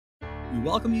We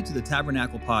welcome you to the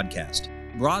Tabernacle Podcast,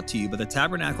 brought to you by the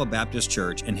Tabernacle Baptist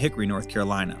Church in Hickory, North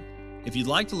Carolina. If you'd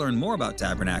like to learn more about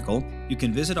Tabernacle, you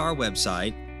can visit our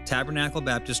website,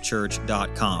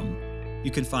 tabernaclebaptistchurch.com.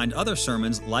 You can find other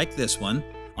sermons like this one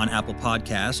on Apple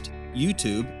Podcast,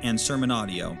 YouTube, and Sermon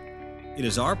Audio. It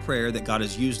is our prayer that God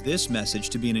has used this message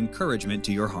to be an encouragement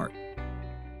to your heart.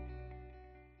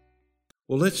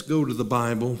 Well, let's go to the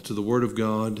Bible, to the Word of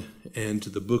God, and to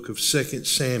the book of 2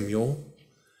 Samuel,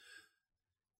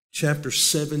 chapter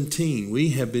 17. We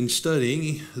have been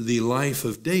studying the life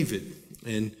of David,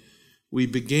 and we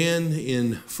began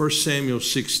in 1 Samuel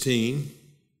 16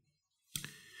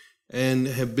 and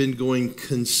have been going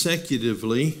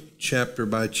consecutively, chapter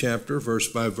by chapter, verse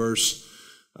by verse,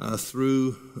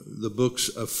 through the books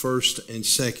of 1 and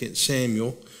 2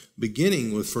 Samuel,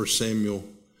 beginning with 1 Samuel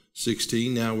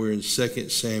 16. Now we're in 2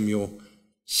 Samuel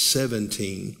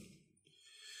 17.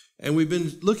 And we've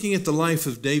been looking at the life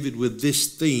of David with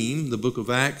this theme. The book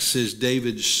of Acts says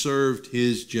David served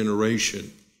his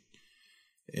generation.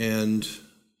 And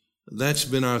that's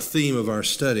been our theme of our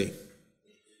study.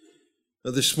 Now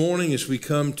this morning, as we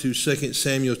come to 2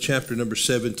 Samuel chapter number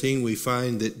 17, we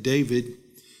find that David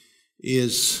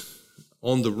is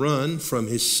on the run from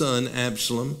his son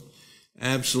Absalom.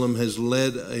 Absalom has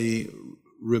led a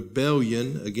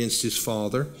rebellion against his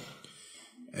father,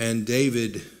 and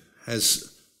David has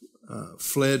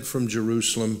fled from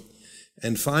Jerusalem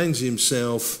and finds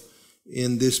himself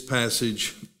in this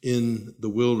passage in the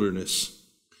wilderness.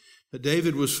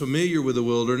 David was familiar with the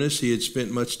wilderness. He had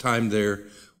spent much time there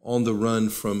on the run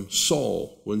from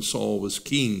Saul when Saul was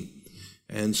king,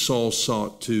 and Saul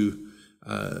sought to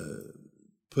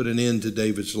put an end to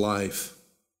David's life.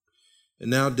 And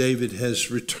now David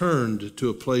has returned to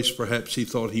a place perhaps he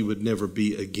thought he would never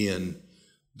be again,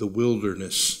 the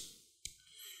wilderness.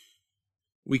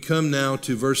 We come now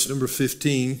to verse number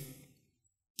 15.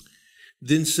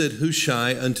 Then said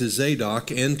Hushai unto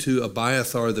Zadok and to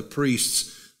Abiathar the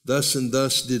priests, Thus and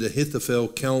thus did Ahithophel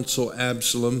counsel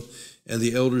Absalom and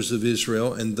the elders of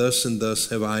Israel, and thus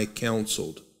have I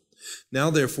counseled.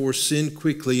 Now therefore send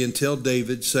quickly and tell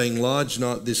David, saying, Lodge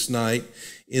not this night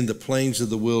in the plains of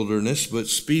the wilderness, but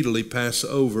speedily pass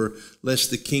over,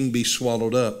 lest the king be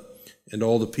swallowed up, and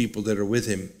all the people that are with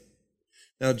him.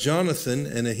 Now Jonathan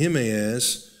and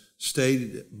Ahimaaz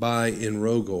stayed by in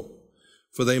Rogel,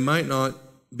 for they might not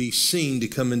be seen to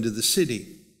come into the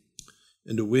city.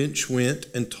 And a wench went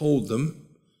and told them,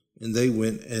 and they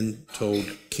went and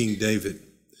told King David.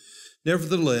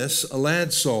 Nevertheless, a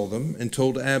lad saw them and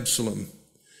told Absalom.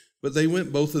 But they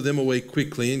went both of them away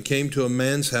quickly and came to a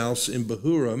man's house in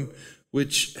Bahurim,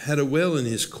 which had a well in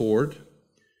his court,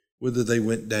 whither they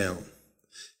went down.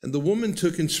 And the woman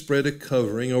took and spread a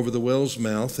covering over the well's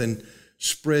mouth and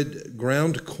spread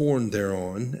ground corn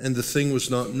thereon, and the thing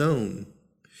was not known.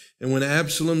 And when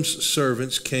Absalom's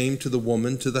servants came to the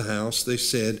woman to the house, they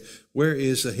said, Where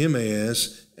is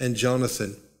Ahimaaz and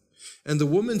Jonathan? And the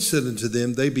woman said unto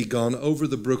them, They be gone over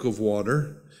the brook of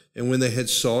water. And when they had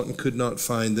sought and could not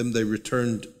find them, they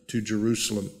returned to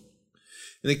Jerusalem.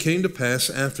 And it came to pass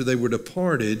after they were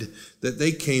departed that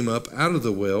they came up out of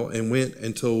the well and went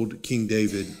and told King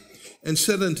David, and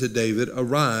said unto David,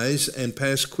 Arise and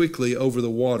pass quickly over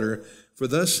the water, for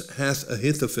thus hath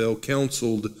Ahithophel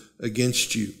counseled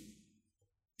against you.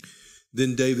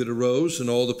 Then David arose, and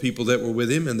all the people that were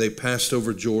with him, and they passed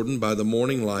over Jordan by the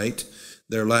morning light.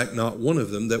 There lacked not one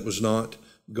of them that was not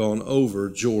gone over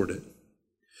Jordan.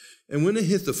 And when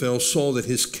Ahithophel saw that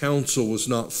his counsel was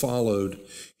not followed,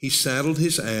 he saddled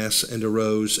his ass and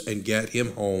arose and gat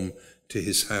him home to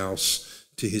his house,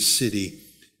 to his city,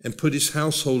 and put his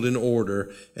household in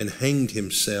order, and hanged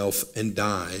himself and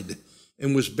died,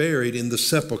 and was buried in the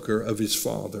sepulchre of his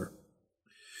father.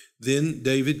 Then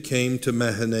David came to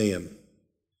Mahanaim,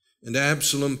 and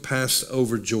Absalom passed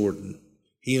over Jordan,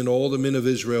 he and all the men of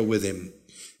Israel with him.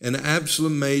 And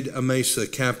Absalom made Amasa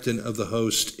captain of the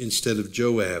host instead of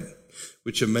Joab,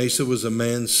 which Amasa was a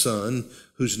man's son,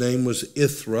 whose name was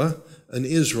Ithra, an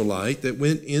Israelite, that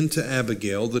went into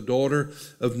Abigail, the daughter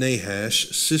of Nahash,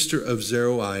 sister of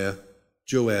Zeruiah,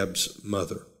 Joab's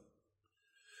mother.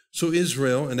 So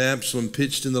Israel and Absalom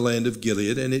pitched in the land of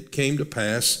Gilead, and it came to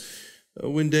pass,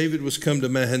 when David was come to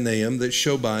Mahanaim, that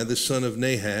Shobai, the son of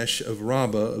Nahash, of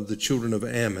Rabbah, of the children of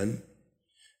Ammon,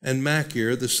 and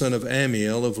Machir, the son of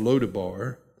Amiel, of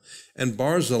Lodebar, and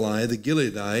Barzillai, the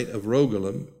Gileadite, of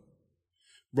Rogelim,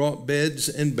 brought beds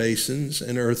and basins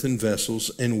and earthen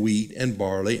vessels and wheat and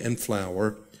barley and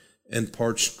flour and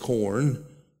parched corn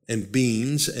and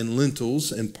beans and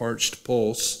lentils and parched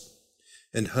pulse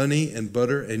and honey and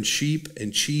butter and sheep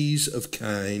and cheese of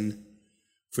kine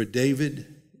for David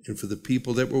and for the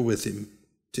people that were with him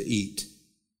to eat.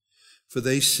 For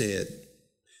they said,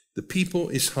 the people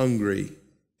is hungry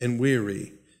and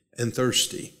weary and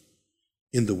thirsty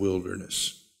in the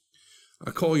wilderness.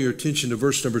 I call your attention to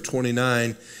verse number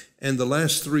 29 and the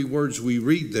last three words we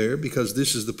read there, because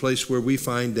this is the place where we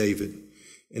find David.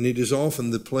 And it is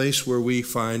often the place where we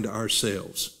find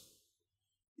ourselves,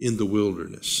 in the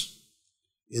wilderness.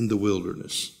 In the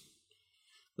wilderness.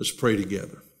 Let's pray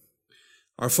together.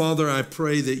 Our Father, I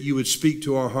pray that you would speak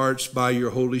to our hearts by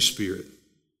your Holy Spirit.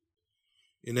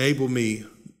 Enable me,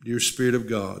 dear Spirit of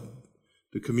God,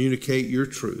 to communicate your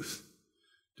truth,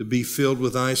 to be filled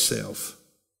with thyself.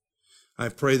 I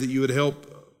pray that you would help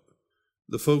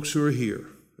the folks who are here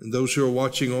and those who are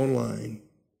watching online,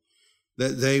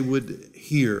 that they would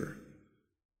hear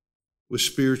with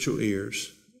spiritual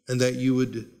ears, and that you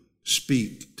would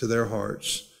speak to their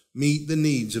hearts, meet the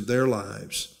needs of their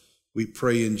lives. We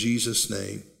pray in Jesus'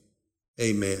 name.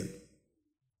 Amen.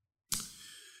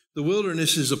 The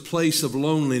wilderness is a place of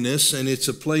loneliness, and it's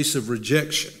a place of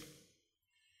rejection.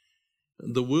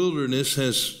 The wilderness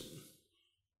has,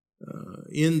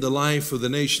 in the life of the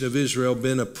nation of Israel,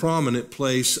 been a prominent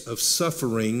place of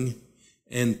suffering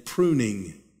and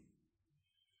pruning.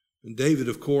 And David,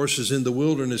 of course, is in the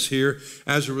wilderness here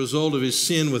as a result of his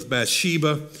sin with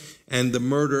Bathsheba and the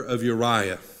murder of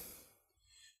Uriah.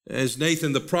 As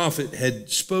Nathan the prophet had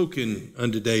spoken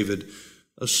unto David,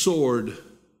 a sword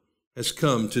has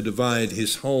come to divide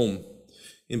his home.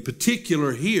 In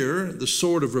particular here, the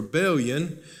sword of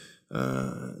rebellion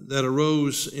that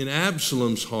arose in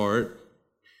Absalom's heart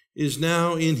is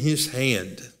now in his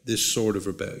hand, this sword of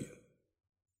rebellion.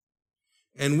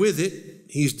 And with it,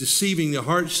 he's deceiving the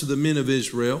hearts of the men of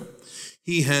Israel.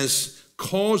 He has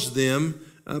caused them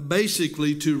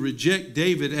basically to reject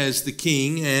David as the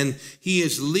king, and he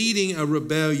is leading a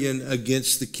rebellion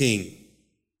against the king.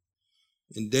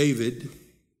 And David,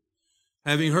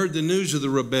 having heard the news of the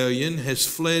rebellion, has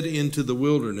fled into the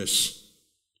wilderness.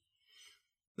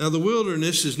 Now, the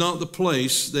wilderness is not the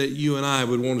place that you and I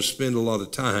would want to spend a lot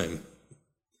of time.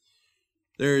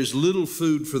 There is little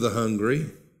food for the hungry,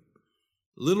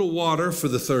 little water for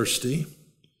the thirsty.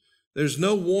 There's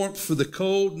no warmth for the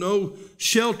cold, no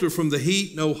shelter from the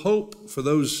heat, no hope for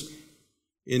those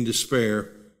in despair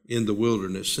in the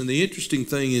wilderness. And the interesting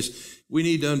thing is, we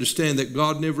need to understand that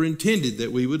God never intended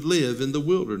that we would live in the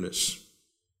wilderness.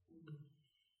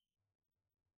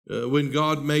 When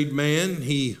God made man,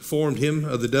 he formed him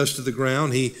of the dust of the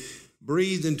ground. He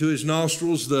breathed into his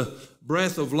nostrils the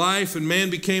breath of life, and man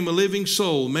became a living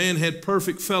soul. Man had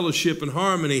perfect fellowship and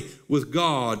harmony with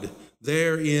God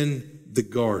there in the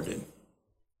garden.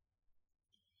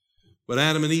 But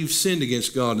Adam and Eve sinned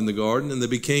against God in the garden, and they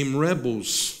became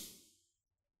rebels.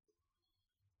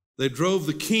 They drove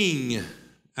the king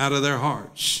out of their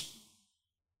hearts.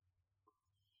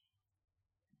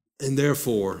 And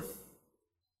therefore,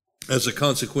 as a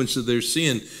consequence of their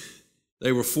sin,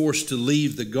 they were forced to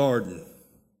leave the garden.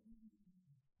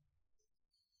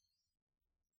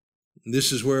 And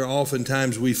this is where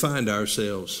oftentimes we find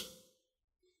ourselves,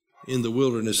 in the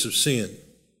wilderness of sin,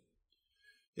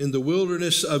 in the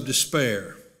wilderness of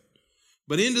despair.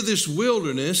 But into this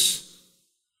wilderness,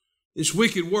 this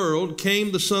wicked world,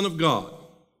 came the Son of God.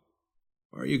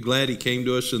 Are you glad he came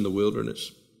to us in the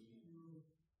wilderness?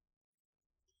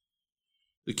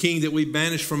 The king that we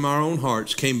banished from our own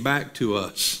hearts came back to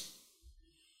us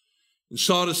and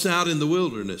sought us out in the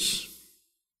wilderness,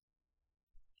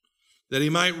 that he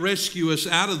might rescue us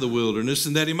out of the wilderness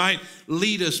and that he might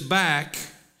lead us back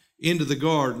into the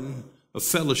garden of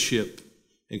fellowship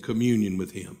and communion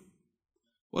with him.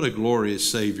 What a glorious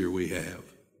Savior we have,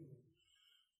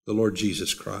 the Lord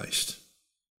Jesus Christ.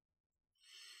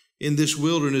 In this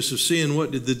wilderness of sin,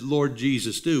 what did the Lord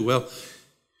Jesus do? Well,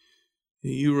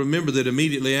 you remember that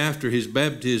immediately after his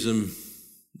baptism,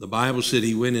 the Bible said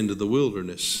he went into the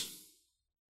wilderness.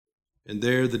 And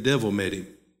there the devil met him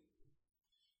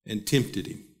and tempted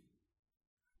him.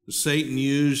 Satan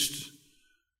used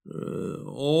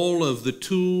all of the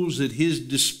tools at his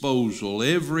disposal,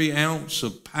 every ounce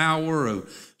of power,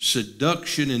 of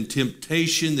seduction and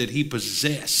temptation that he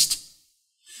possessed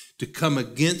to come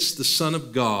against the Son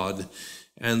of God.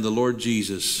 And the Lord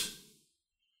Jesus,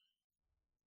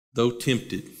 though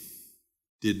tempted,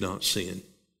 did not sin.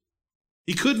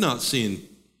 He could not sin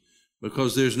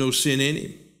because there's no sin in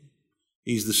him.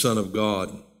 He's the Son of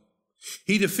God.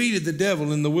 He defeated the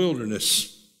devil in the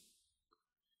wilderness.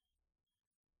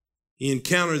 He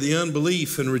encountered the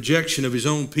unbelief and rejection of his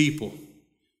own people.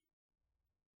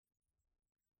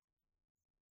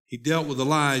 He dealt with the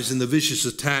lies and the vicious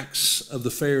attacks of the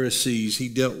Pharisees. He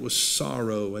dealt with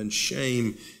sorrow and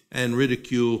shame and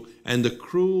ridicule and the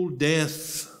cruel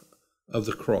death of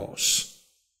the cross.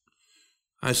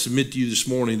 I submit to you this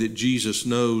morning that Jesus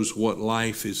knows what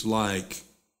life is like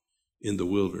in the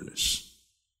wilderness.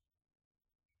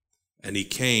 And he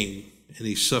came and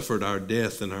he suffered our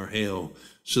death and our hell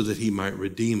so that he might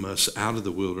redeem us out of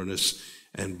the wilderness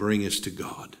and bring us to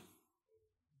God.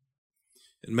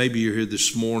 And maybe you're here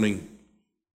this morning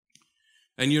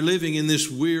and you're living in this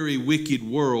weary, wicked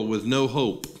world with no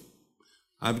hope.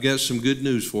 I've got some good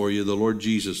news for you. The Lord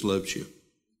Jesus loves you.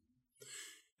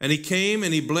 And he came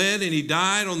and he bled and he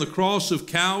died on the cross of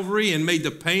Calvary and made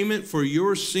the payment for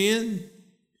your sin.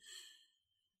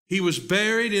 He was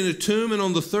buried in a tomb, and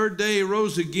on the third day he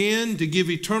rose again to give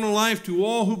eternal life to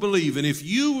all who believe. And if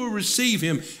you will receive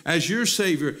him as your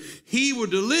Savior, he will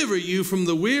deliver you from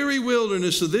the weary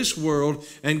wilderness of this world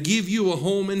and give you a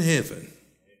home in heaven.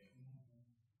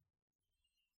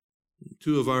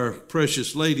 Two of our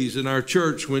precious ladies in our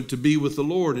church went to be with the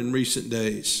Lord in recent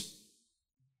days.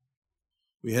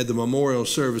 We had the memorial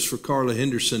service for Carla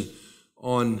Henderson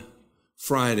on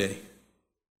Friday.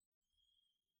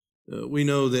 We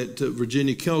know that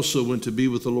Virginia Kelso went to be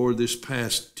with the Lord this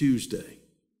past Tuesday.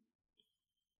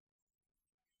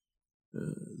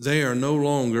 They are no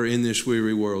longer in this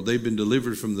weary world. They've been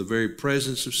delivered from the very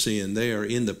presence of sin. They are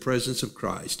in the presence of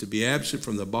Christ. To be absent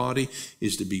from the body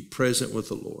is to be present with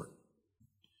the Lord.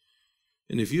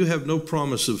 And if you have no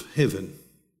promise of heaven,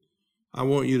 I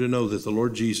want you to know that the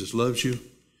Lord Jesus loves you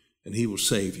and he will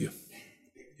save you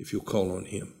if you'll call on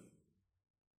him.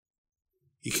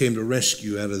 He came to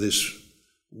rescue you out of this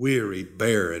weary,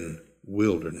 barren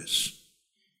wilderness.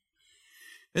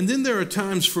 And then there are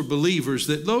times for believers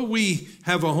that though we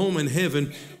have a home in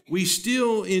heaven, we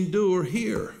still endure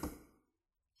here.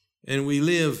 And we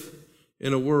live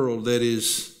in a world that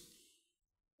is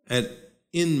at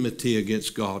enmity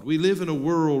against God. We live in a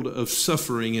world of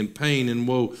suffering and pain and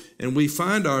woe, and we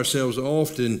find ourselves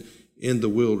often in the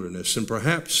wilderness. And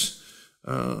perhaps,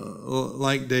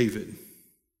 like David,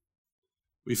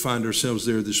 we find ourselves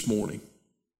there this morning.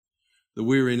 The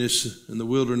weariness and the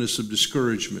wilderness of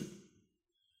discouragement,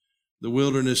 the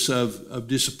wilderness of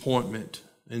disappointment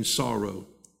and sorrow,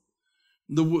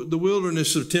 the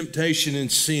wilderness of temptation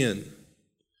and sin.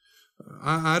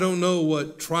 I don't know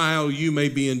what trial you may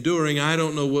be enduring. I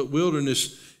don't know what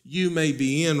wilderness you may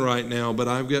be in right now, but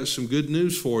I've got some good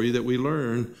news for you that we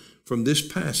learn from this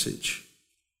passage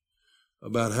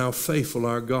about how faithful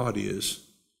our God is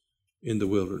in the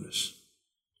wilderness.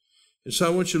 And so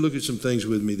I want you to look at some things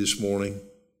with me this morning.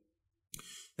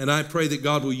 And I pray that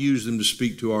God will use them to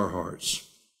speak to our hearts.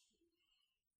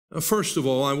 Now, first of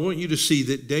all, I want you to see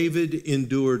that David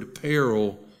endured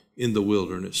peril in the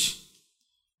wilderness.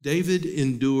 David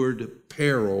endured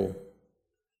peril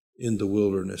in the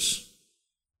wilderness.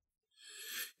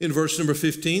 In verse number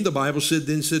 15, the Bible said,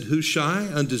 Then said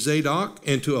Hushai unto Zadok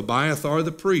and to Abiathar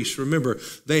the priest. Remember,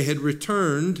 they had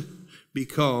returned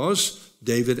because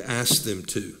David asked them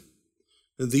to.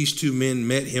 These two men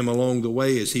met him along the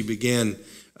way as he began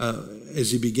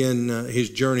his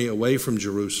journey away from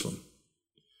Jerusalem.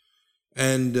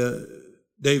 And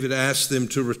David asked them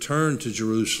to return to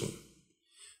Jerusalem,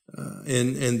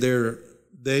 and there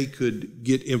they could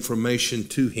get information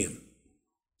to him.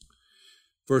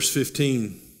 Verse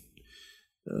 15,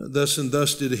 Thus and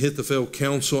thus did Ahithophel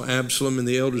counsel Absalom and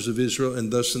the elders of Israel,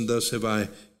 and thus have I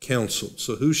counseled.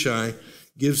 So Hushai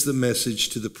gives the message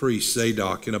to the priests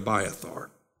Zadok and Abiathar.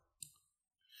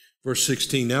 Verse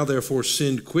 16, Now therefore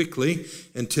send quickly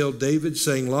and tell David,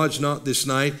 saying, Lodge not this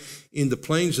night in the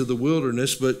plains of the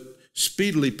wilderness, but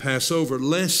speedily pass over,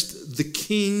 lest the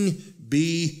king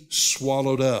be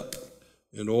swallowed up,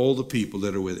 and all the people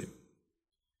that are with him.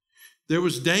 There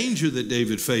was danger that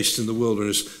David faced in the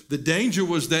wilderness. The danger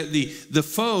was that the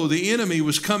foe, the enemy,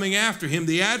 was coming after him.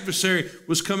 The adversary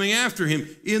was coming after him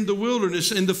in the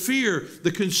wilderness. And the fear,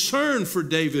 the concern for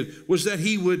David was that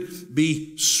he would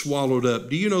be swallowed up.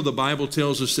 Do you know the Bible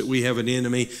tells us that we have an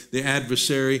enemy, the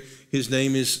adversary? His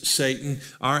name is Satan.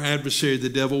 Our adversary, the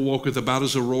devil, walketh about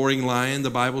as a roaring lion, the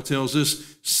Bible tells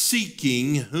us,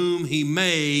 seeking whom he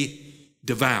may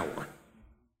devour.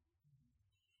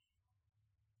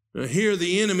 Now here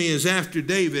the enemy is after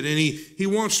David, and he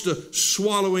wants to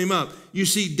swallow him up. You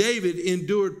see, David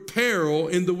endured peril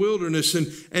in the wilderness,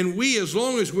 and we, as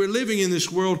long as we're living in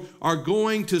this world, are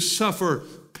going to suffer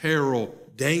peril,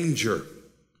 danger.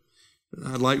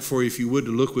 I'd like for you, if you would,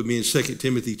 to look with me in 2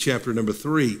 Timothy chapter number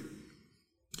 3.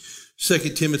 2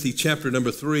 Timothy chapter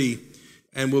number 3,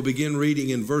 and we'll begin reading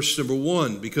in verse number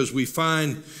 1, because we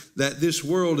find that this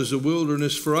world is a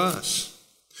wilderness for us.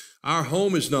 Our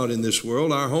home is not in this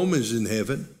world. Our home is in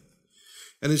heaven.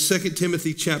 And in 2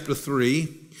 Timothy chapter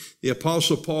 3, the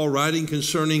Apostle Paul writing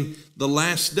concerning the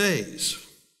last days.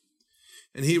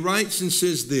 And he writes and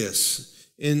says this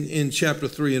in chapter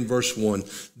 3 and verse 1.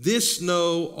 This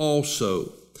know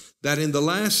also, that in the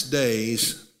last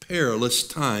days perilous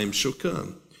times shall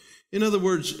come. In other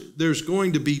words, there's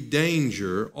going to be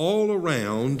danger all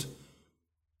around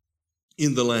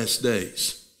in the last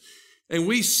days. And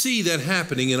we see that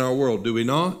happening in our world, do we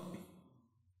not?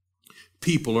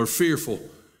 People are fearful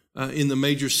in the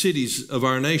major cities of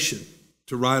our nation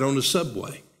to ride on the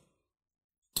subway.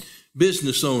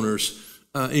 Business owners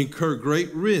incur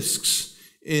great risks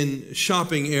in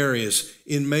shopping areas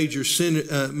in major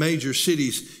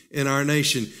cities in our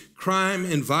nation. Crime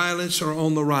and violence are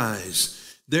on the rise.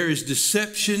 There is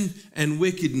deception and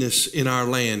wickedness in our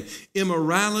land.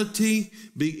 Immorality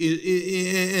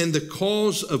and the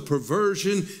cause of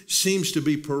perversion seems to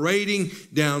be parading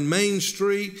down Main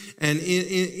Street and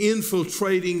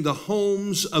infiltrating the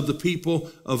homes of the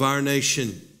people of our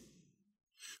nation.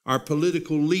 Our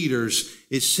political leaders,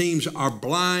 it seems, are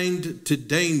blind to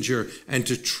danger and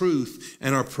to truth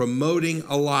and are promoting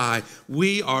a lie.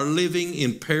 We are living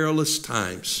in perilous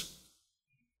times.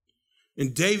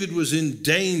 And David was in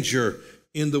danger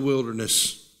in the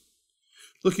wilderness.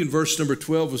 Look in verse number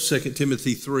 12 of 2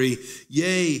 Timothy 3.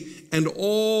 Yea, and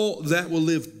all that will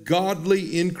live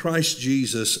godly in Christ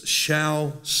Jesus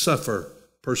shall suffer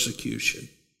persecution.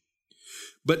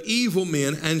 But evil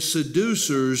men and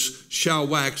seducers shall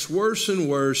wax worse and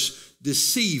worse,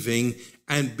 deceiving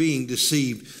and being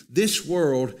deceived. This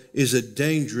world is a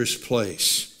dangerous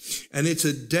place, and it's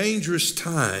a dangerous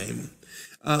time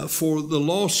for the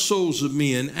lost souls of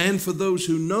men and for those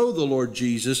who know the Lord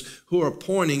Jesus, who are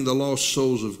pointing the lost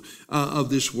souls of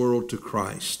this world to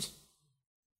Christ.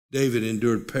 David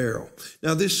endured peril.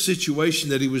 Now, this situation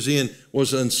that he was in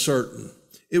was uncertain.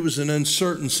 It was an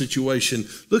uncertain situation.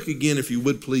 Look again, if you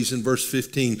would please, in verse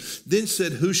 15. Then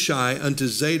said Hushai unto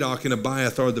Zadok and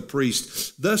Abiathar the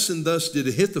priest, Thus and thus did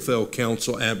Ahithophel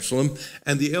counsel Absalom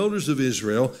and the elders of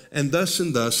Israel, and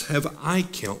thus have I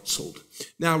counseled.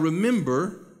 Now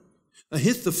remember,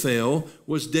 Ahithophel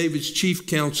was David's chief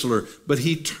counselor, but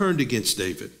he turned against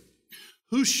David.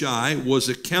 Hushai was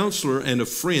a counselor and a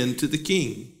friend to the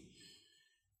king.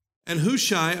 And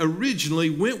Hushai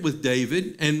originally went with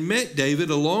David and met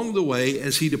David along the way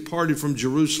as he departed from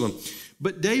Jerusalem.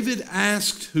 But David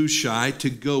asked Hushai to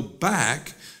go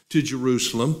back to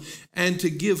Jerusalem and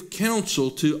to give counsel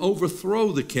to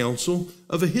overthrow the counsel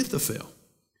of Ahithophel.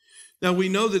 Now we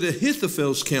know that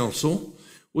Ahithophel's counsel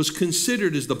was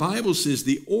considered, as the Bible says,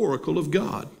 the oracle of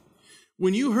God.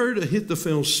 When you heard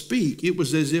Ahithophel speak, it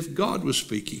was as if God was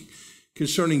speaking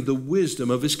concerning the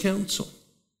wisdom of his counsel.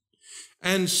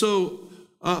 And so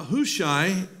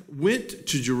Hushai went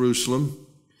to Jerusalem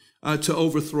to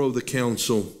overthrow the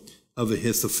counsel of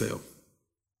Ahithophel.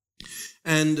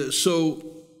 And so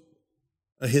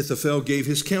Ahithophel gave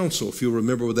his counsel. If you'll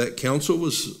remember what that counsel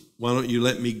was, why don't you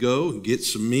let me go and get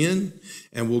some men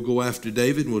and we'll go after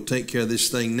David and we'll take care of this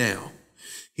thing now.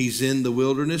 He's in the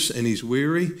wilderness and he's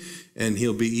weary and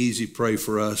he'll be easy prey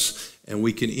for us and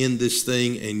we can end this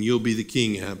thing and you'll be the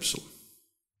king, Absalom.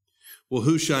 Well,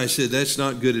 Hushai said, that's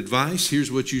not good advice. Here's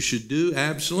what you should do,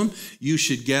 Absalom. You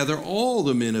should gather all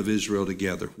the men of Israel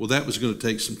together. Well, that was going to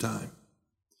take some time.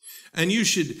 And you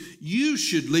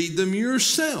should lead them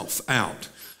yourself out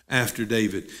after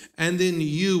David. And then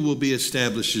you will be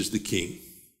established as the king.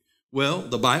 Well,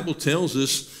 the Bible tells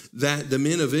us that the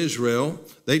men of Israel,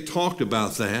 they talked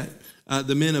about that.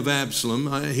 The men of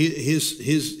Absalom,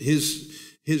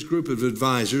 his group of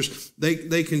advisors,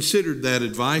 they considered that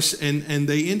advice and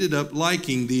they ended up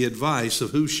liking the advice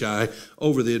of Hushai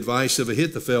over the advice of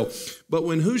Ahithophel. But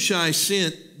when Hushai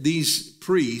sent these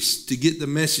priests to get the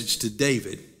message to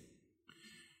David,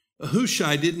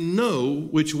 Hushai didn't know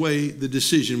which way the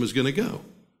decision was going to go.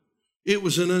 It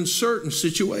was an uncertain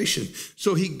situation.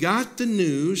 So he got the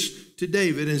news to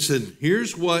David and said,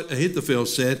 here's what Ahithophel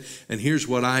said and here's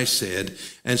what I said.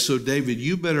 And so David,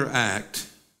 you better act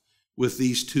with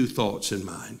these two thoughts in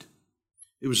mind.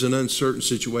 It was an uncertain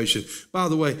situation. By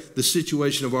the way, the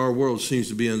situation of our world seems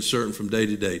to be uncertain from day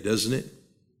to day, doesn't it?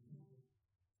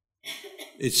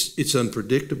 It's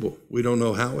unpredictable. We don't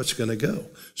know how it's going to go.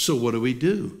 So what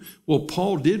do? Well,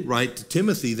 Paul did write to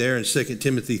Timothy there in 2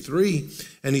 Timothy 3,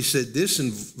 and he said this in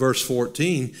verse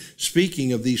 14,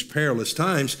 speaking of these perilous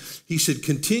times, he said,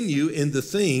 continue in the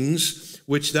things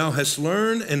which thou hast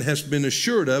learned and hast been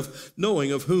assured of,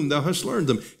 knowing of whom thou hast learned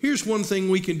them. Here's one thing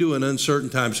we can do in uncertain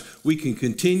times. We can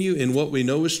continue in what we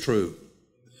know is true.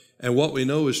 And what we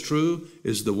know is true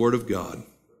is the Word of God.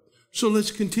 So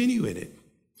let's continue in it.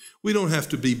 We don't have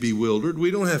to be bewildered.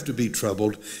 We don't have to be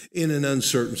troubled in an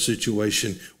uncertain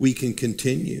situation. We can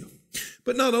continue.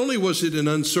 But not only was it an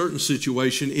uncertain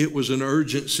situation, it was an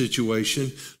urgent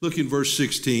situation. Look in verse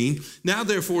 16. Now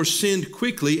therefore send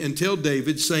quickly and tell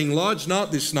David, saying, lodge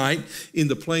not this night in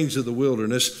the plains of the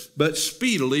wilderness, but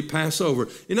speedily pass over.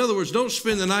 In other words, don't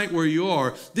spend the night where you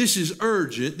are. This is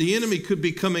urgent. The enemy could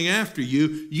be coming after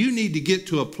you. You need to get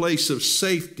to a place of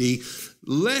safety,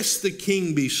 lest the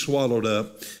king be swallowed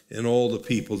up and all the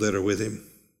people that are with him.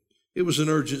 It was an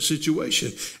urgent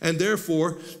situation. And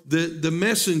therefore, the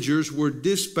messengers were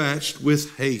dispatched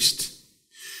with haste.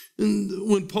 And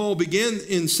when Paul began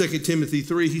in 2 Timothy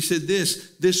 3, he said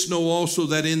this know also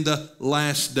that in the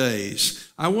last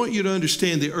days. I want you to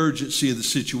understand the urgency of the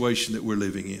situation that we're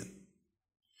living in.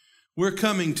 We're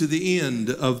coming to the end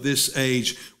of this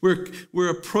age. We're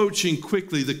approaching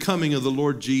quickly the coming of the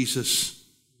Lord Jesus.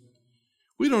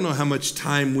 We don't know how much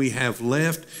time we have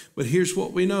left, but here's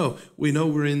what we know. We know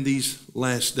we're in these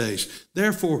last days.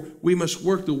 Therefore, we must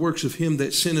work the works of him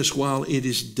that sent us while it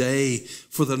is day.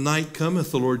 For the night cometh,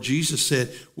 the Lord Jesus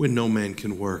said, when no man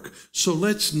can work. So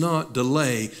let's not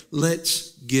delay.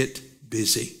 Let's get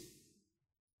busy.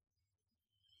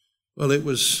 Well, it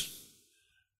was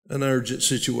an urgent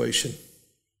situation.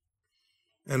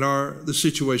 And the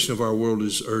situation of our world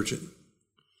is urgent.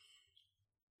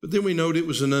 But then we note it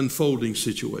was an unfolding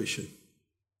situation.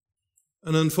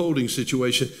 An unfolding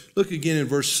situation. Look again in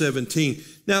verse 17.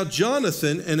 Now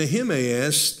Jonathan and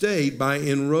Ahimaaz stayed by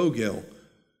Enrogel,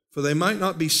 for they might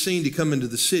not be seen to come into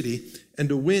the city.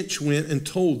 And a wench went and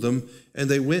told them, and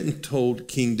they went and told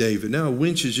King David. Now a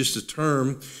wench is just a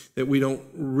term that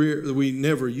we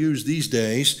never use these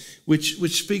days, which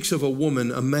speaks of a woman,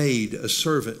 a maid, a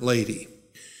servant lady.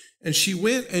 And she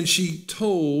went and she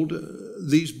told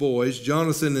these boys,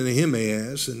 Jonathan and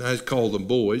Ahimaaz, and I call them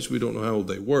boys, we don't know how old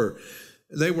they were.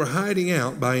 They were hiding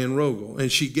out by Enrogel,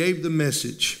 and she gave the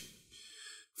message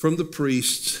from the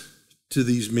priests to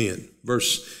these men.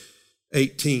 Verse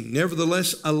 18,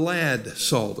 nevertheless, a lad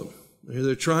saw them.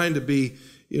 They're trying to be,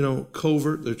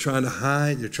 covert. They're trying to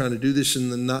hide. They're trying to do this in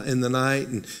the night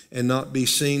and not be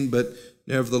seen, but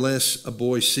nevertheless, a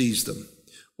boy sees them.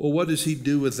 Well, what does he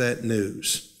do with that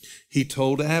news? He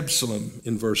told Absalom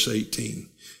in verse 18.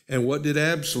 And what did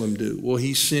Absalom do? Well,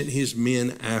 he sent his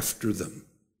men after them.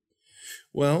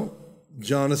 Well,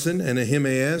 Jonathan and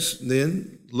Ahimaaz,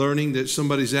 then, learning that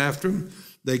somebody's after them,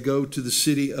 they go to the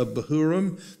city of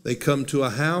Bahurim. They come to a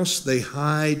house. They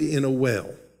hide in a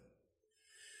well.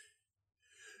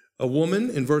 A woman,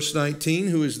 in verse 19,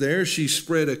 who is there, she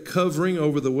spread a covering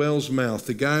over the well's mouth.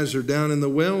 The guys are down in the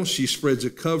well. She spreads a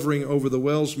covering over the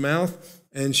well's mouth,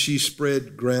 and she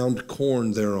spread ground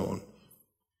corn thereon.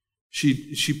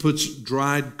 She puts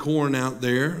dried corn out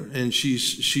there, and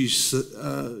she's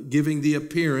giving the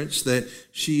appearance that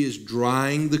she is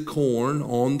drying the corn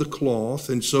on the cloth.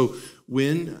 And so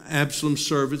when Absalom's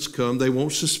servants come, they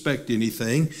won't suspect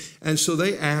anything. And so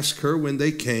they ask her when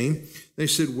they came, they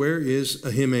said, where is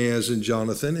Ahimaaz and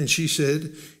Jonathan? And she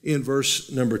said in verse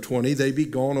number 20, they be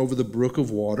gone over the brook of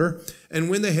water. And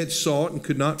when they had sought and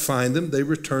could not find them, they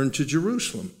returned to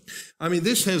Jerusalem. I mean,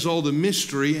 this has all the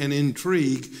mystery and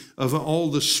intrigue of all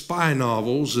the spy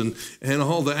novels and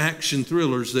all the action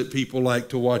thrillers that people like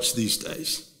to watch these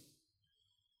days.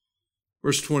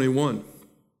 Verse 21.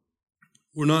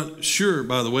 We're not sure,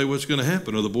 by the way, what's going to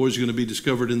happen. Are the boys going to be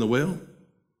discovered in the well?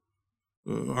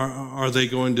 Are they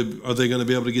going to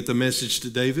be able to get the message to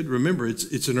David? Remember,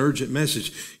 it's an urgent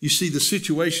message. You see, the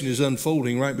situation is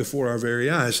unfolding right before our very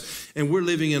eyes, and we're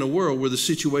living in a world where the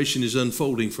situation is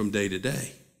unfolding from day to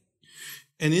day.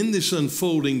 And in this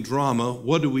unfolding drama,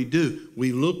 what do?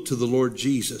 We look to the Lord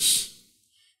Jesus,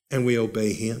 and we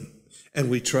obey him, and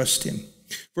we trust him.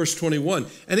 Verse 21,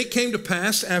 and it came to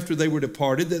pass after they were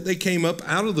departed that they came up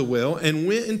out of the well and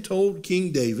went and told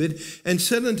King David and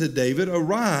said unto David,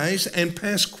 arise and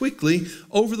pass quickly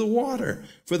over the water,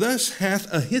 for thus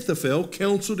hath Ahithophel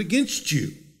counseled against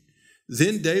you.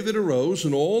 Then David arose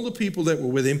and all the people that were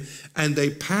with him, and they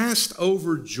passed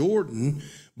over Jordan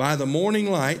by the morning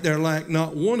light. There lacked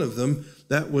not one of them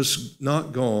that was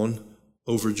not gone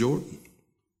over Jordan.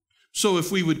 So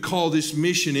if we would call this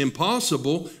mission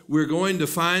impossible, we're going to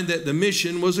find that the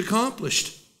mission was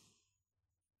accomplished.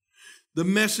 The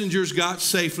messengers got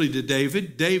safely to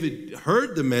David. David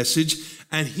heard the message,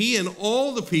 and he and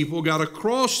all the people got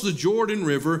across the Jordan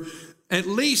River, at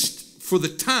least for the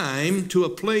time, to a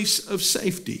place of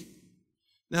safety.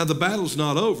 Now, the battle's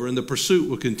not over, and the pursuit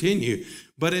will continue.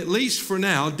 But at least for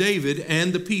now, David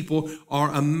and the people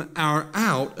are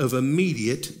out of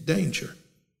immediate danger.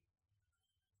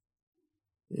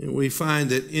 We find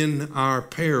that in our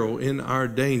peril, in our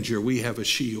danger, we have a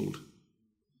shield.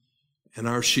 And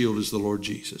our shield is the Lord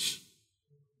Jesus.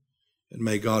 And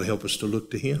may God help us to look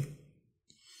to Him.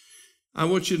 I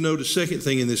want you to note a second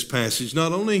thing in this passage.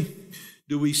 Not only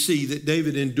do we see that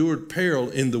David endured peril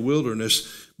in the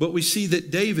wilderness, but we see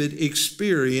that David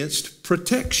experienced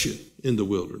protection in the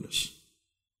wilderness.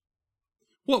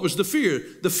 What was the fear?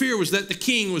 The fear was that the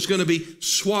king was going to be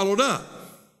swallowed up.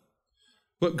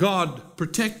 But God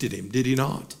protected him, did He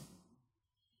not?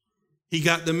 He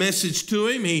got the message to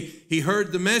him. He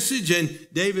heard the message, and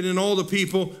David and all the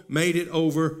people made it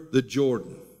over the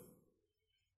Jordan.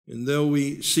 And though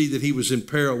we see that he was in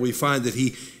peril, we find that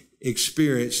he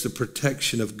experienced the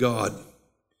protection of God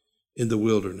in the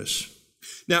wilderness.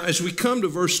 Now, as we come to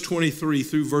verse 23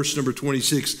 through verse number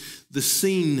 26, the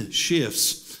scene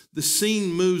shifts. The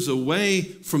scene moves away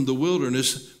from the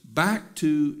wilderness back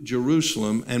to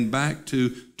Jerusalem and back to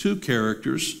two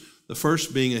characters, the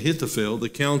first being Ahithophel, the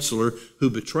counselor who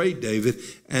betrayed David,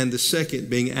 and the second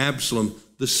being Absalom,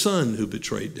 the son who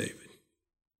betrayed David.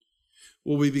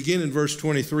 Well, we begin in verse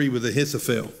 23 with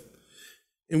Ahithophel.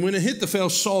 And when Ahithophel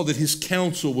saw that his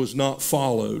counsel was not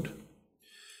followed,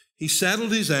 he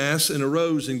saddled his ass and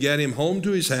arose and gat him home to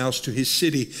his house, to his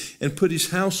city, and put his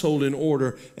household in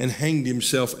order, and hanged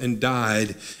himself and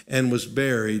died, and was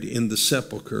buried in the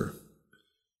sepulchre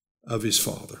of his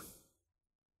father.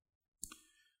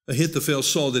 Ahithophel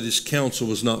saw that his counsel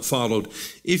was not followed.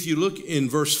 If you look in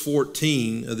verse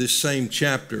 14 of this same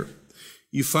chapter,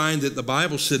 you find that the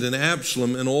Bible said, and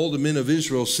Absalom and all the men of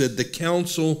Israel said, the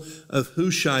counsel of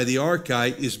Hushai the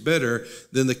Archite is better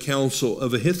than the counsel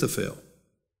of Ahithophel.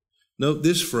 Note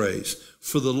this phrase,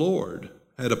 for the Lord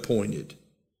had appointed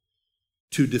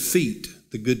to defeat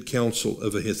the good counsel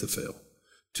of Ahithophel,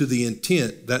 to the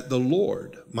intent that the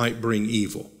Lord might bring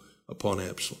evil upon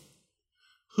Absalom.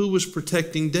 Who was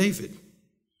protecting David?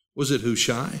 Was it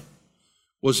Hushai?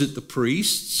 Was it the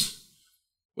priests?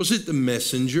 Was it the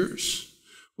messengers?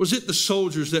 Was it the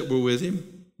soldiers that were with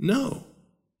him? No,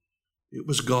 it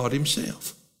was God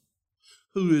Himself.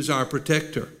 Who is our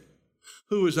protector?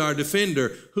 Who is our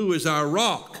defender? Who is our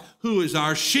rock? Who is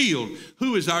our shield?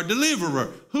 Who is our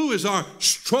deliverer? Who is our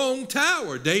strong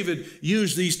tower? David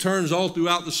used these terms all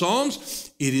throughout the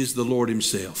Psalms. It is the Lord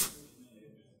Himself.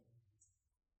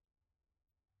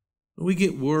 We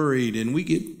get worried and we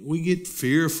get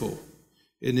fearful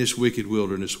in this wicked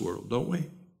wilderness world, don't we?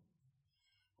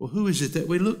 Well, who is it that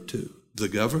we look to? The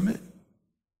government?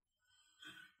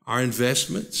 Our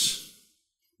investments?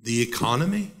 The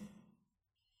economy?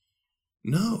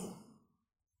 No.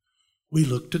 We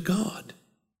look to God.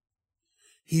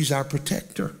 He's our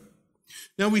protector.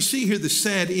 Now we see here the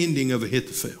sad ending of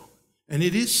Ahithophel, and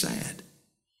it is sad.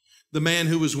 The man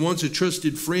who was once a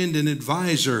trusted friend and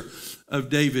advisor of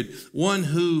David, one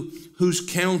whose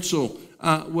counsel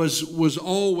was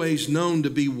always known to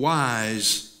be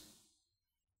wise,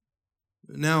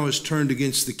 now is turned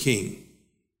against the king.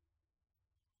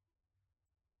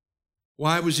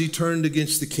 Why was he turned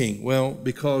against the king? Well,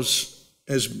 because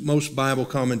as most Bible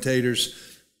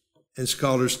commentators and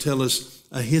scholars tell us,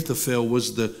 Ahithophel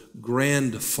was the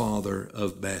grandfather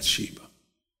of Bathsheba.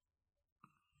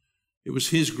 It was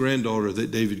his granddaughter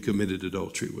that David committed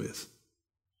adultery with.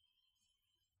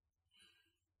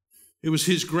 It was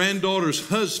his granddaughter's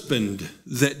husband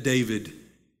that David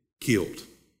killed.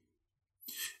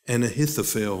 And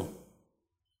Ahithophel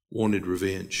wanted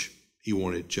revenge. He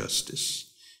wanted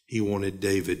justice. He wanted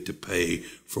David to pay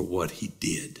for what he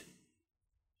did.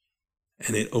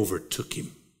 And it overtook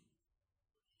him.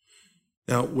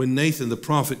 Now, when Nathan the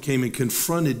prophet came and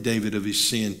confronted David of his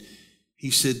sin,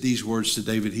 he said these words to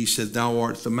David. He said, "Thou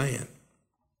art the man."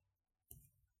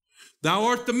 Thou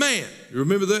art the man. You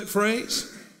remember that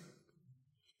phrase?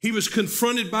 He was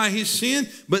confronted by his sin,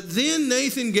 but then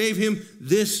Nathan gave him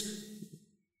this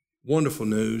wonderful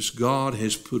news. God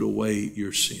has put away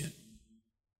your sin.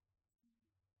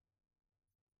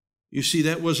 You see,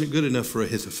 that wasn't good enough for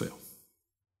Ahithophel.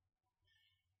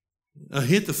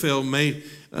 Ahithophel made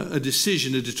a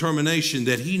decision, a determination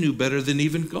that he knew better than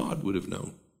even God would have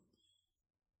known.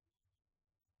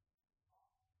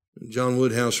 John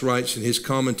Woodhouse writes in his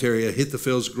commentary,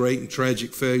 Ahithophel's great and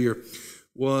tragic failure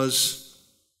was,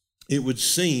 it would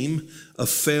seem, a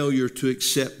failure to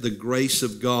accept the grace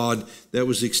of God that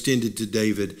was extended to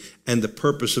David and the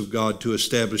purpose of God to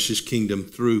establish His kingdom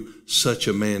through such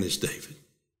a man as David.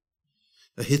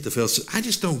 Ahithophel said, I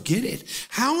just don't get it.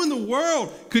 How in the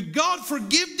world could God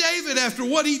forgive David after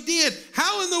what he did?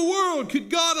 How in the world could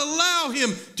God allow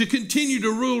him to continue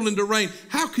to rule and to reign?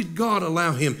 How could God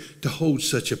allow him to hold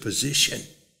such a position?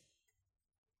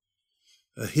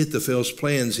 Ahithophel's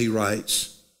plans, he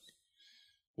writes,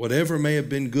 whatever may have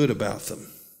been good about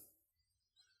them,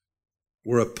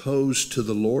 were opposed to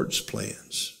the Lord's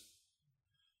plans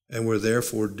and were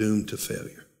therefore doomed to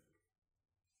failure.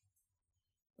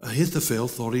 Ahithophel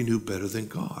thought he knew better than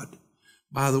God.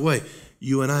 By the way,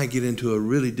 you and I get into a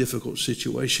really difficult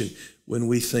situation when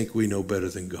we think we know better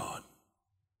than God.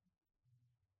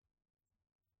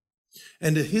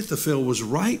 And Ahithophel was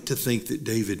right to think that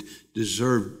David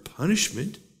deserved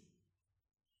punishment,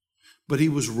 but he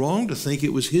was wrong to think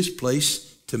it was his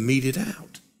place to mete it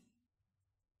out.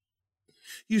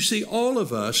 You see, all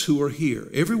of us who are here,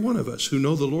 every one of us who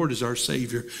know the Lord as our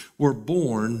Savior, were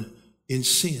born in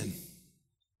sin.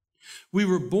 We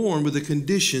were born with a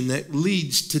condition that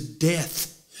leads to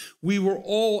death. We were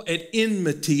all at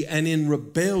enmity and in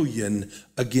rebellion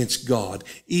against God,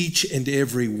 each and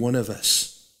every one of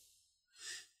us.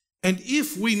 And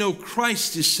if we know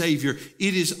Christ as Savior,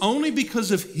 it is only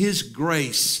because of His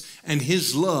grace and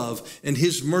His love and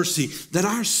His mercy that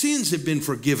our sins have been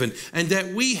forgiven and that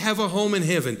we have a home in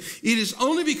heaven. It is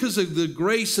only because of the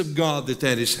grace of God that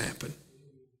has happened.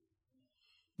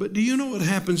 But do you know what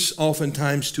happens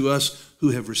oftentimes to us who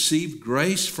have received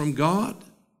grace from God?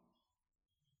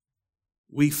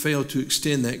 We fail to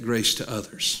extend that grace to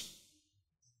others.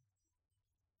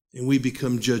 And we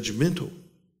become judgmental.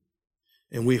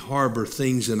 And we harbor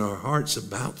things in our hearts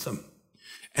about them.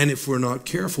 And if we're not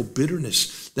careful,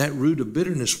 bitterness, that root of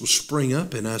bitterness will spring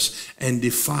up in us and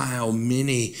defile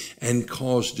many and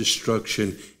cause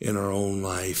destruction in our own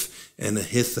life. And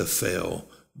Ahithophel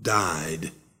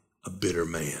died a bitter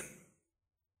man.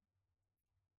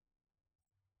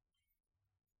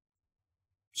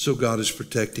 So God is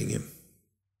protecting him.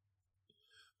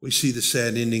 We see the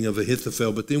sad ending of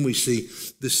Ahithophel, but then we see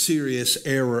the serious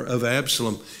error of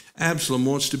Absalom. Absalom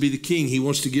wants to be the king. He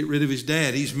wants to get rid of his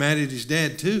dad. He's mad at his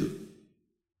dad too.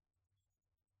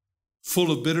 Full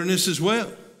of bitterness as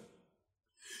well.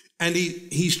 And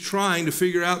he's trying to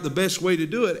figure out the best way to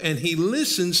do it. And he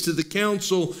listens to the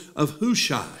counsel of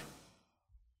Hushai.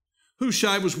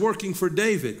 Hushai was working for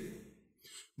David,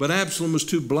 but Absalom was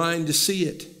too blind to see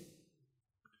it.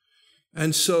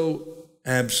 And so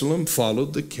Absalom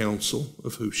followed the counsel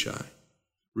of Hushai,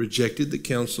 rejected the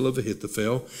counsel of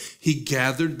Ahithophel. He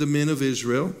gathered the men of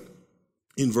Israel.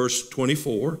 In verse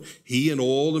 24, he and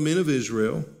all the men of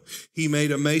Israel. He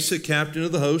made Amasa captain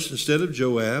of the host instead of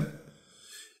Joab.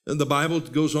 And the Bible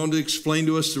goes on to explain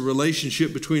to us the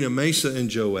relationship between Amasa and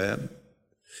Joab.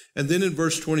 And then in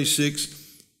verse 26,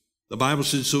 the Bible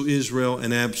says, so Israel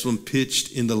and Absalom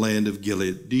pitched in the land of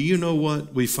Gilead. Do you know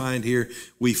what we find here?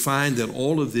 We find that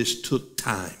all of this took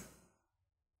time.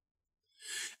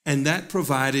 And that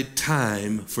provided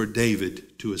time for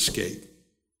David to escape.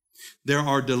 There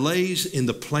are delays in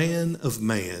the plan of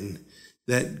man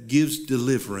that gives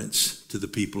deliverance to the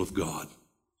people of God.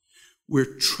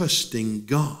 We're trusting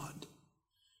God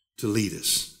to lead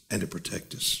us and to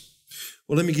protect us.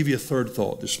 Well, let me give you a third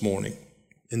thought this morning,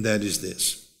 and that is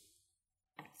this.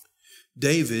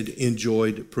 David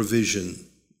enjoyed provision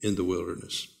in the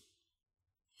wilderness.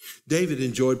 David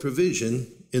enjoyed provision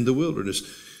in the wilderness.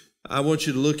 I want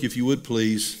you to look, if you would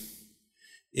please,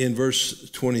 in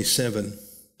verse 27.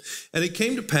 And it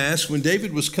came to pass, when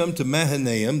David was come to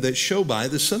Mahanaim, that Shobai,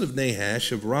 the son of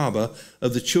Nahash of Rabbah,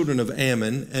 of the children of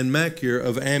Ammon, and Machir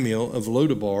of Ammiel of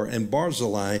Lodabar, and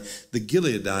Barzillai, the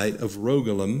Gileadite of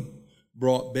Rogelim,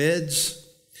 brought beds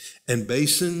and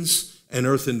basins and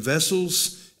earthen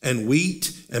vessels and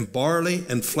wheat and barley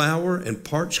and flour and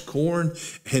parched corn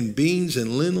and beans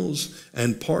and lentils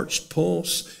and parched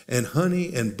pulse and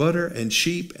honey and butter and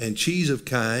sheep and cheese of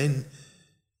kine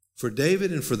for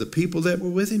David and for the people that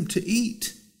were with him to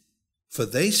eat. For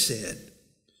they said,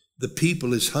 the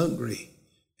people is hungry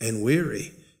and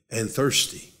weary and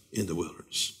thirsty in the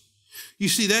wilderness. You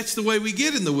see, that's the way we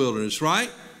get in the wilderness, right?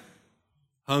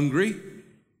 Hungry,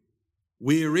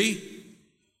 weary,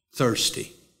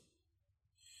 thirsty.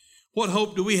 What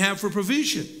hope do we have for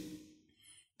provision?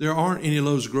 There aren't any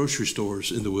Lowe's grocery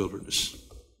stores in the wilderness.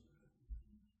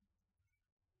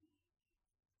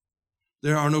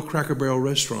 There are no Cracker Barrel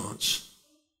restaurants,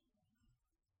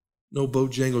 no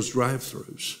Bojangles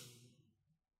drive-thrus,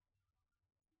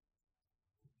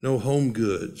 no Home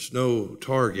Goods, no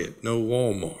Target, no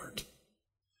Walmart.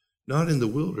 Not in the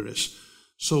wilderness.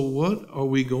 So where are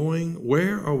we going,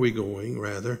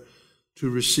 to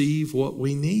receive what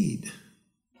we need?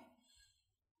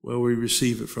 Well, we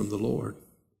receive it from the Lord.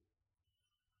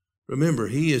 Remember,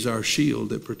 He is our shield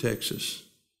that protects us.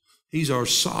 He's our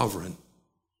sovereign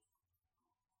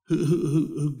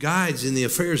who guides in the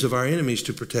affairs of our enemies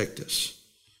to protect us.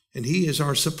 And He is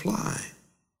our supply.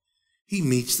 He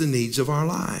meets the needs of our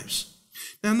lives.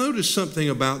 Now notice something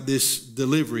about this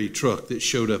delivery truck that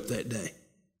showed up that day.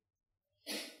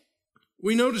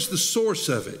 We notice the source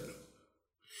of it.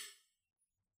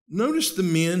 Notice the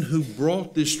men who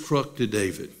brought this truck to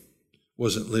David.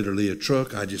 Wasn't literally a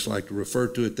truck, I just like to refer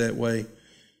to it that way.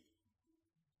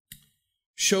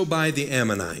 Shobai the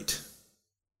Ammonite,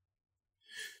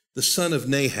 the son of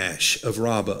Nahash of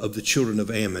Rabbah of the children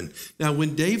of Ammon. Now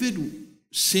when David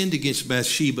sinned against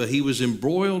Bathsheba, he was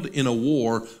embroiled in a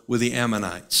war with the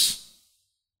Ammonites.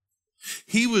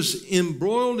 He was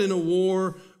embroiled in a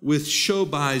war with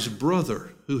Shobai's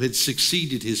brother, who had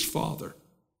succeeded his father.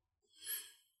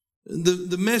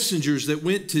 The messengers that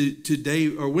went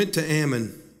to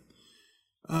Ammon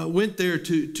went there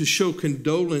to show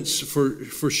condolence for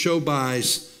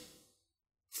Shobai's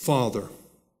father.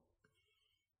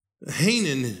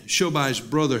 Hanan, Shobai's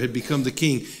brother, had become the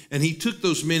king, and he took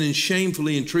those men and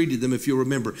shamefully entreated them, if you'll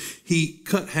remember. He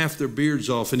cut half their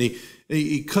beards off, and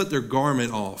he cut their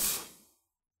garment off.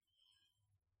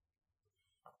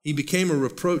 He became a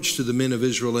reproach to the men of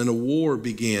Israel, and a war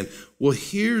began. Well,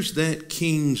 here's that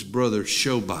king's brother,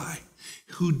 Shobai,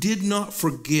 who did not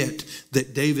forget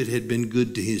that David had been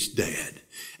good to his dad.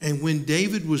 And when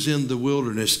David was in the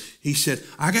wilderness, he said,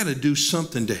 I got to do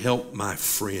something to help my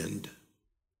friend.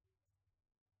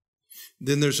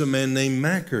 Then there's a man named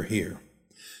Machir here.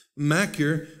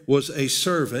 Machir was a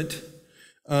servant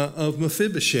of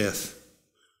Mephibosheth,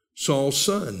 Saul's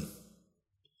son.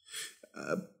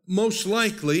 Most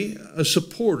likely a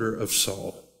supporter of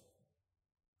Saul.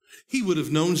 He would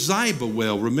have known Ziba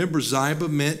well. Remember, Ziba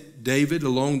met David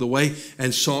along the way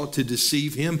and sought to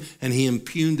deceive him, and he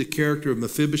impugned the character of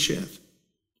Mephibosheth.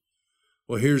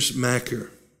 Well, here's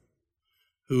Machir,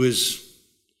 who is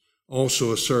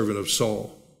also a servant of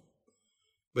Saul.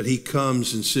 But he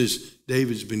comes and says,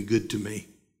 David's been good to me,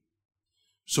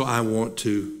 so I want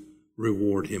to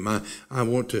reward him. I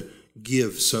want to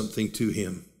give something to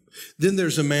him. Then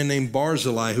there's a man named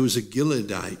Barzillai who was a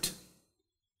Gileadite.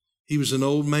 He was an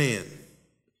old man.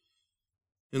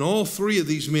 And all three of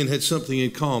these men had something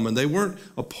in common. They weren't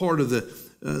a part of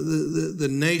the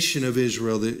nation of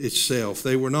Israel itself.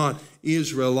 They were not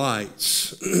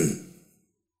Israelites.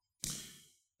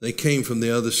 They came from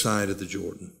the other side of the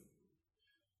Jordan.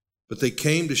 But they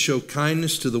came to show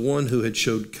kindness to the one who had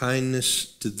showed kindness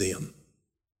to them.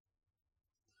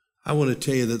 I want to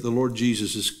tell you that the Lord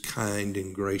Jesus is kind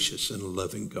and gracious and a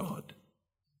loving God.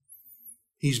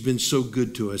 He's been so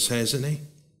good to us, hasn't he?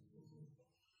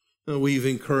 We've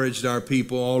encouraged our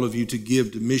people, all of you, to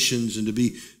give to missions and to be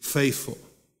faithful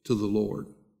to the Lord.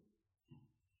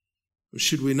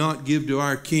 Should we not give to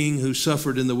our King who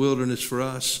suffered in the wilderness for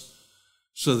us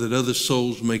so that other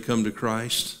souls may come to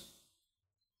Christ?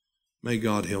 May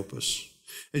God help us.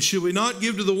 And should we not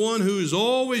give to the one who is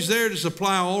always there to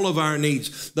supply all of our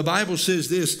needs? The Bible says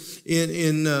this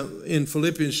in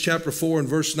Philippians chapter 4 and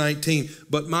verse 19,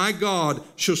 but my God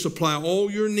shall supply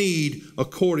all your need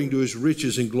according to his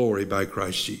riches and glory by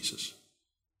Christ Jesus.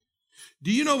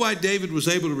 Do you know why David was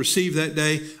able to receive that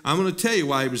day? I'm going to tell you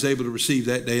why he was able to receive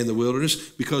that day in the wilderness,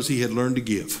 because he had learned to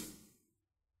give.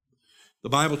 The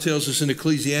Bible tells us in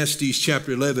Ecclesiastes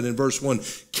chapter 11 and verse 1,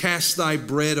 cast thy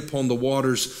bread upon the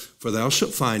waters, for thou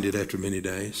shalt find it after many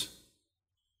days.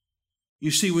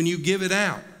 You see, when you give it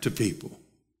out to people,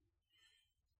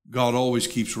 God always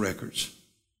keeps records.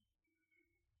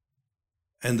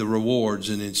 And the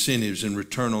rewards and incentives in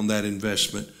return on that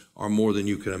investment are more than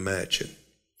you can imagine.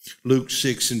 Luke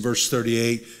 6 and verse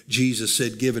 38, Jesus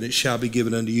said, given it shall be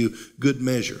given unto you, good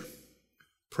measure,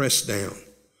 pressed down,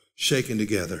 shaken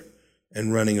together,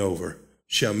 and running over,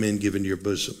 shall men give into your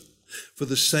bosom. For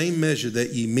the same measure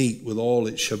that ye meet withal,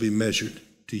 it shall be measured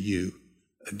to you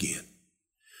again.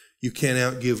 You can't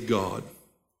outgive God.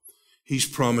 He's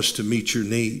promised to meet your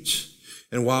needs.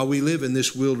 And while we live in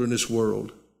this wilderness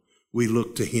world, we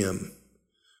look to him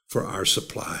for our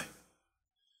supply.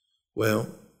 Well,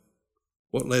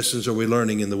 what lessons are we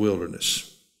learning in the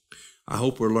wilderness? I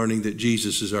hope we're learning that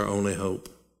Jesus is our only hope.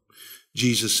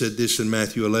 Jesus said this in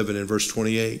Matthew 11 and verse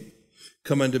 28.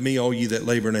 Come unto me, all ye that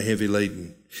labor and are heavy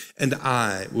laden, and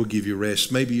I will give you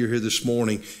rest. Maybe you're here this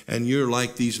morning and you're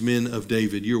like these men of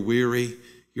David. You're weary,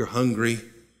 you're hungry,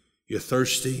 you're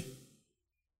thirsty,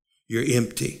 you're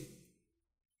empty.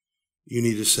 You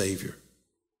need a Savior.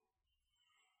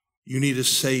 You need a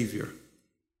Savior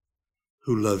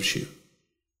who loves you,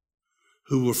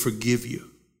 who will forgive you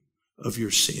of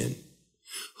your sin,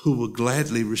 who will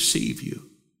gladly receive you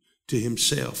to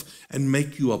himself and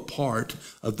make you a part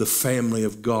of the family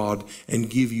of God and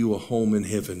give you a home in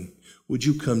heaven. Would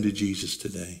you come to Jesus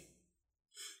today?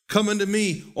 Come unto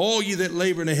me, all ye that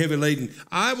labor and are heavy laden.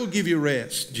 I will give you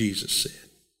rest, Jesus said.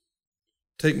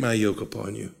 Take my yoke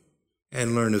upon you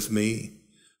and learn of me.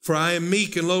 For I am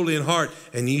meek and lowly in heart,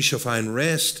 and ye shall find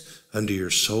rest unto your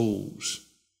souls.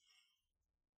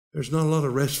 There's not a lot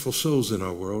of restful souls in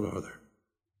our world, are there?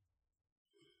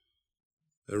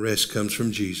 The rest comes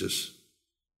from Jesus.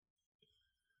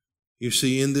 You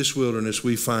see, in this wilderness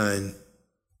we find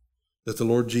that the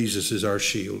Lord Jesus is our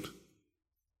shield.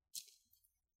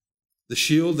 The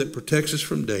shield that protects us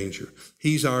from danger.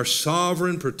 He's our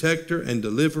sovereign protector and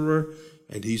deliverer,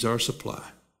 and He's our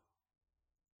supply.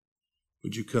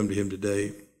 Would you come to Him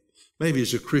today? Maybe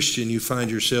as a Christian you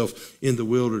find yourself in the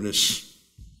wilderness,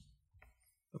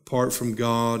 apart from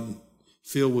God,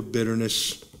 filled with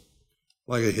bitterness,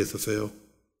 like Ahithophel,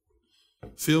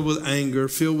 filled with anger,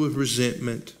 filled with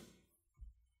resentment.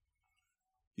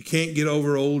 You can't get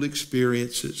over old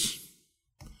experiences.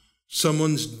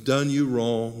 Someone's done you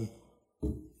wrong.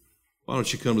 Why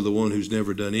don't you come to the one who's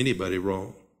never done anybody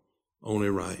wrong, only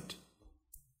right?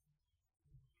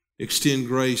 Extend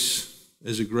grace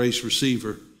as a grace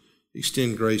receiver.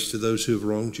 Extend grace to those who have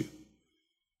wronged you.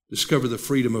 Discover the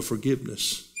freedom of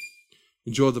forgiveness.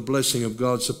 Enjoy the blessing of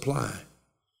God's supply.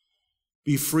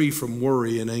 Be free from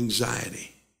worry and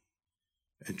anxiety,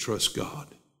 and trust God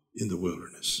in the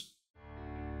wilderness.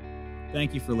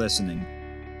 Thank you for listening.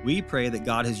 We pray that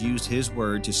God has used His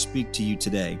Word to speak to you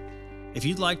today. If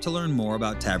you'd like to learn more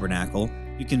about Tabernacle,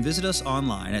 you can visit us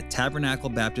online at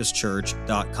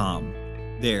tabernaclebaptistchurch.com.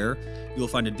 There, you'll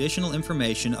find additional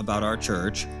information about our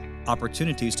church,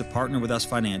 opportunities to partner with us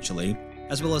financially,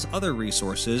 as well as other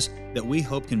resources that we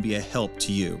hope can be a help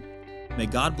to you. May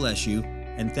God bless you,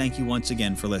 and thank you once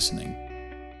again for listening.